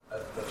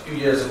few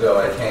years ago,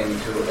 I came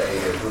to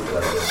a group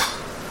like this.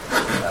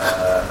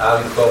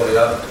 Ali called me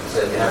up and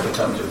said, "You have to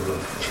come to a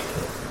group."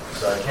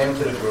 So I came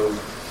to the group,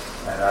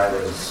 and I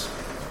was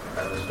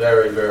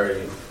very,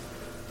 very,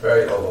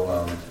 very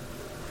overwhelmed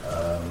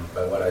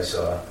by what I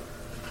saw.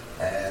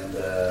 And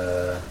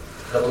a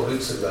couple of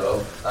weeks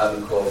ago,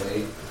 Ali called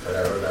me, but I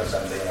heard about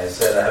something, and I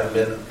said, "I haven't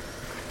been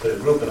to the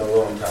group in a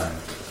long time."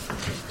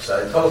 So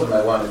I told him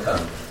I want to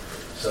come.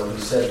 So he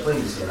said,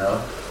 "Please, you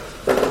know."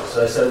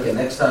 So I said, "Okay,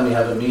 next time you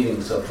have a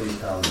meeting, so please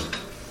tell me."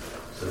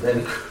 So then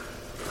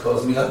he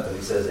calls me up and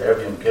he says,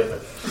 "Erev Yom Kippur."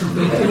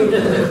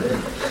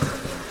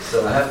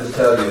 So I have to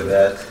tell you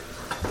that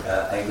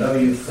I know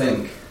you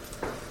think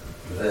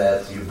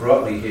that you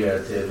brought me here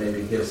to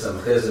maybe give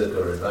some chizuk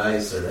or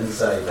advice or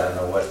insight. I don't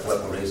know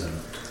what reason,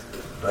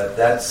 but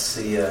that's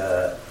the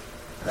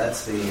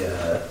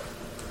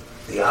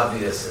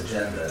obvious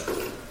agenda.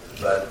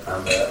 But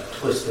I'm a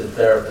twisted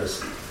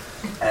therapist,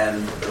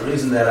 and the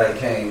reason that I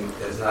came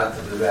is not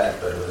to do that,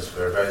 but it was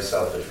for a very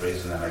selfish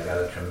reason, and I got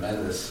a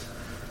tremendous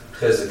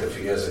chizuk a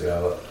few years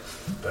ago,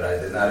 but I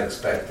did not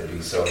expect to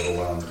be so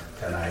overwhelmed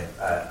tonight.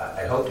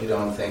 I hope you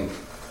don't think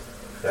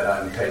that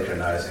I'm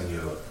patronizing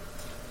you.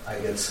 I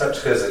get such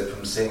chizuk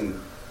from seeing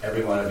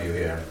every one of you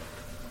here.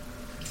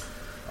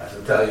 I have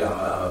to tell you,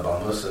 I'm a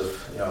Baal Musaf,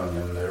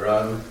 Yom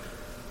Miran,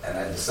 and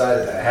I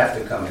decided that I have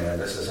to come here.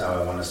 This is how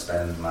I want to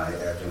spend my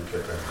Erev Yom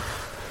Kippur.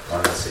 I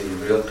want to see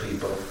real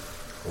people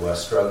who are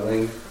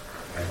struggling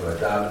and who are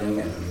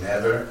davening and who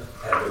never,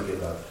 ever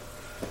give up.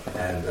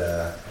 And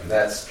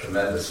that's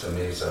tremendous for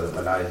me. So that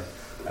when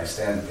I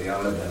stand at the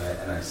Yom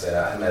and I say,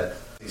 I met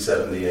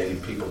 70, 80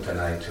 people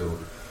tonight who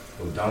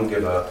don't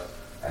give up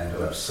and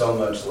who have so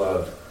much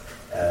love,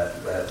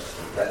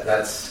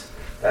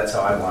 that's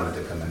how I wanted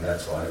to come in.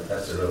 That's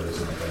the real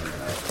reason I came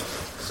tonight.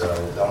 So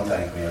don't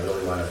thank me. I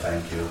really want to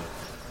thank you.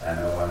 And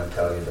I want to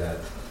tell you that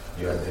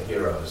you are the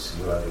heroes.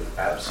 You are the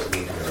absolute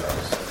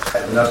heroes. I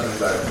have nothing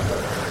but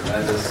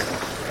tremendous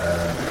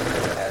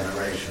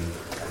admiration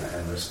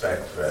and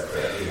respect for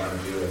every one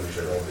of you, and we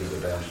should all be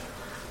the bench.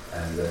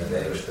 And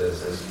David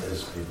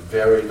is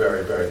very,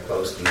 very, very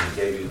close to you. He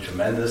gave you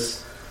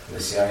tremendous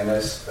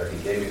nisyanos, but he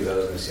gave you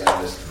those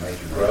nisyanos to make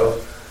you grow,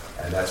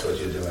 and that's what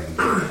you're doing.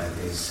 And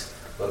he's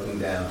looking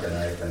down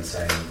tonight and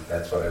saying,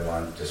 "That's what I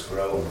want. Just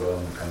grow and grow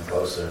and come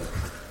closer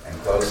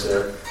and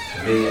closer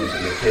to me and to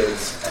your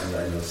kids,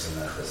 and you'll see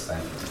that."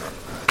 Thank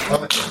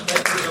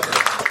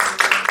you.